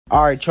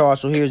Alright y'all,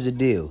 so here's the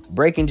deal.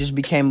 Breaking just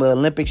became an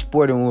Olympic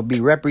sport and will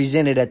be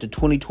represented at the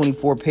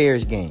 2024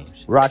 Paris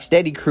Games.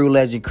 Rocksteady crew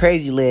legend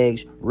Crazy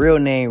Legs, real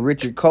name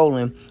Richard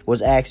Colin,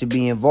 was asked to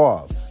be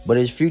involved, but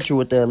his future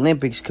with the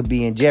Olympics could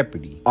be in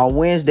jeopardy. On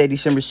Wednesday,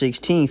 December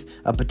 16th,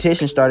 a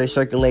petition started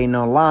circulating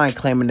online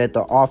claiming that the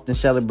often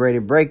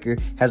celebrated breaker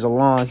has a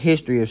long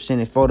history of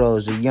sending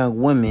photos of young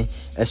women,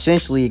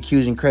 essentially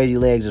accusing Crazy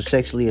Legs of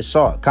sexually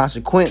assault.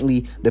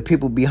 Consequently, the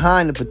people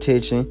behind the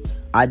petition,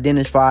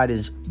 identified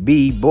as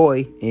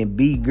B-Boy and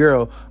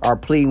B-Girl, are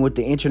pleading with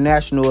the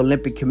International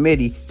Olympic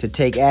Committee to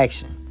take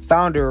action.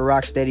 Founder of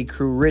Rocksteady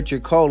crew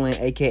Richard Colin,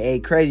 aka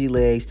Crazy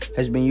Legs,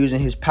 has been using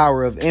his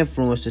power of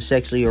influence to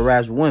sexually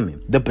harass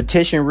women. The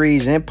petition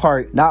reads in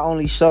part, "Not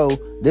only so,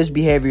 this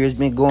behavior has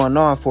been going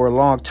on for a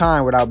long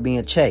time without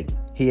being checked.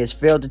 He has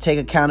failed to take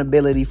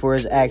accountability for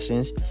his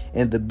actions,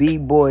 and the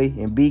B-Boy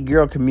and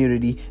B-Girl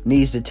community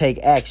needs to take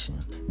action.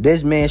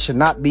 This man should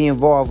not be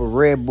involved with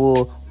Red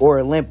Bull or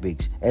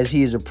Olympics, as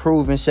he is a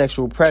proven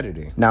sexual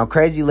predator." Now,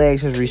 Crazy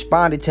Legs has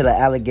responded to the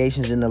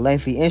allegations in a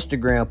lengthy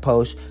Instagram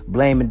post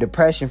blaming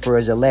depression for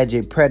his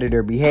alleged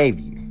predator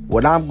behavior.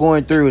 "What I'm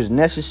going through is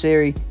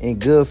necessary and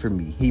good for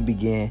me," he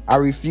began. "I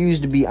refuse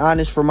to be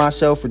honest for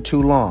myself for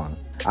too long.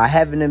 I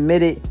haven't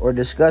admitted or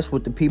discussed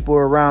with the people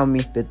around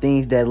me the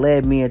things that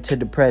led me into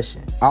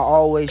depression. I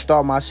always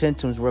thought my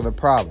symptoms were the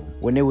problem.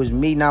 When it was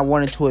me not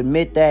wanting to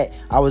admit that,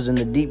 I was in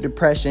a deep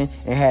depression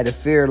and had a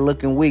fear of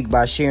looking weak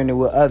by sharing it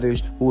with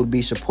others who would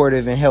be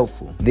supportive and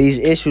helpful. These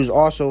issues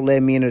also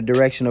led me in a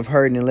direction of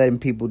hurting and letting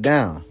people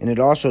down, and it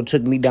also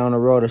took me down a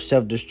road of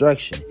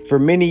self-destruction. For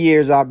many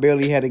years, I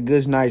barely had a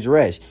good night's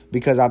rest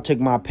because I took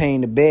my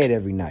pain to bed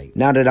every night.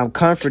 Now that I'm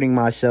comforting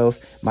myself,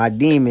 my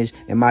demons,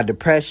 and my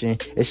depression,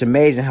 it's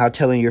amazing how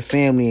telling your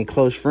family and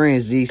close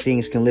friends these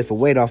things can lift a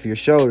weight off your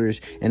shoulders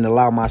and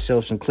allow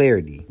myself some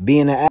clarity.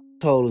 Being an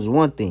asshole is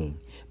one thing,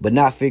 but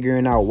not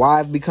figuring out why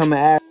I've become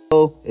an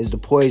asshole is the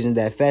poison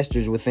that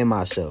festers within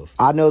myself.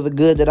 I know the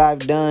good that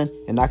I've done,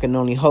 and I can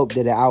only hope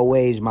that it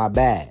outweighs my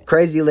bad."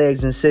 Crazy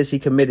Legs insists he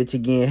committed to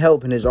getting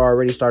help and has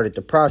already started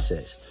the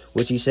process,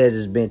 which he says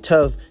has been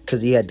tough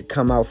because he had to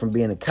come out from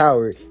being a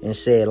coward and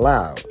say it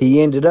loud.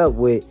 He ended up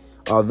with,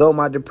 "Although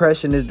my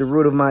depression is the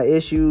root of my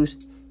issues,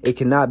 it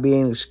cannot be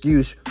an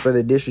excuse for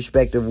the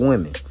disrespect of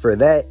women. For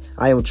that,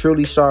 I am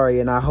truly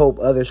sorry, and I hope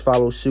others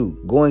follow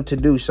suit. Going to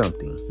do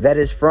something that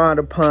is frowned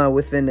upon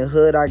within the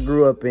hood I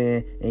grew up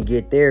in and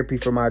get therapy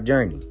for my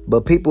journey."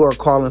 But people are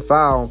calling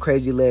foul on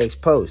Crazy Legs'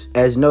 post.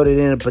 As noted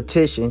in a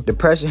petition,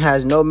 depression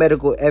has no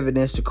medical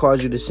evidence to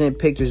cause you to send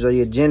pictures of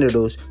your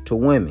genitals to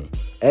women.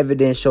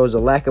 Evidence shows a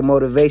lack of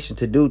motivation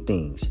to do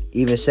things,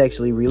 even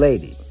sexually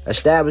related.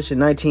 Established in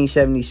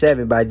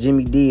 1977 by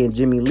Jimmy D and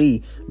Jimmy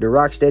Lee, the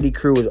Rocksteady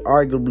crew is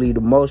arguably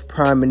the most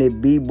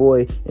prominent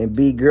B-Boy and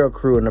B-Girl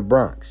crew in the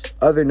Bronx.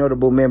 Other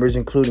notable members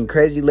including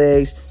Crazy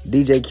Legs,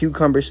 DJ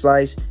Cucumber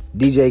Slice,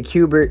 DJ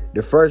Cubert,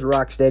 the first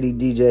Rocksteady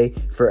DJ,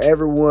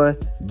 Forever One,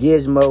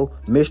 Gizmo,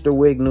 Mr.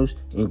 Wignals,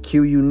 and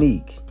Q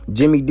Unique.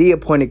 Jimmy D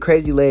appointed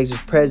Crazy Legs as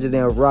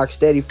president of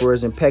Rocksteady for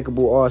his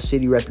impeccable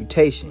all-city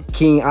reputation,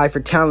 keen eye for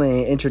talent,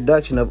 and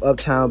introduction of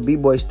uptown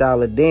b-boy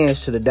style of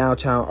dance to the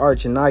downtown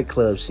arts and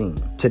nightclub scene.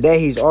 Today,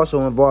 he's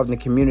also involved in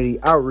community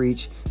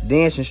outreach,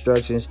 dance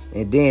instructions,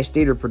 and dance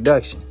theater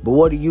production. But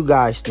what do you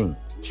guys think?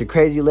 Should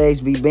Crazy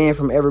Legs be banned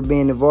from ever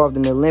being involved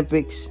in the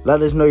Olympics?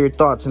 Let us know your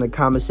thoughts in the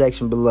comment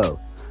section below.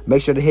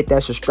 Make sure to hit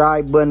that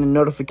subscribe button and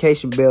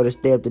notification bell to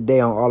stay up to date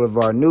on all of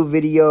our new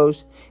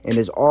videos. And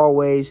as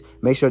always,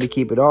 make sure to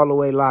keep it all the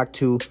way locked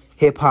to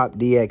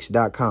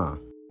hiphopdx.com.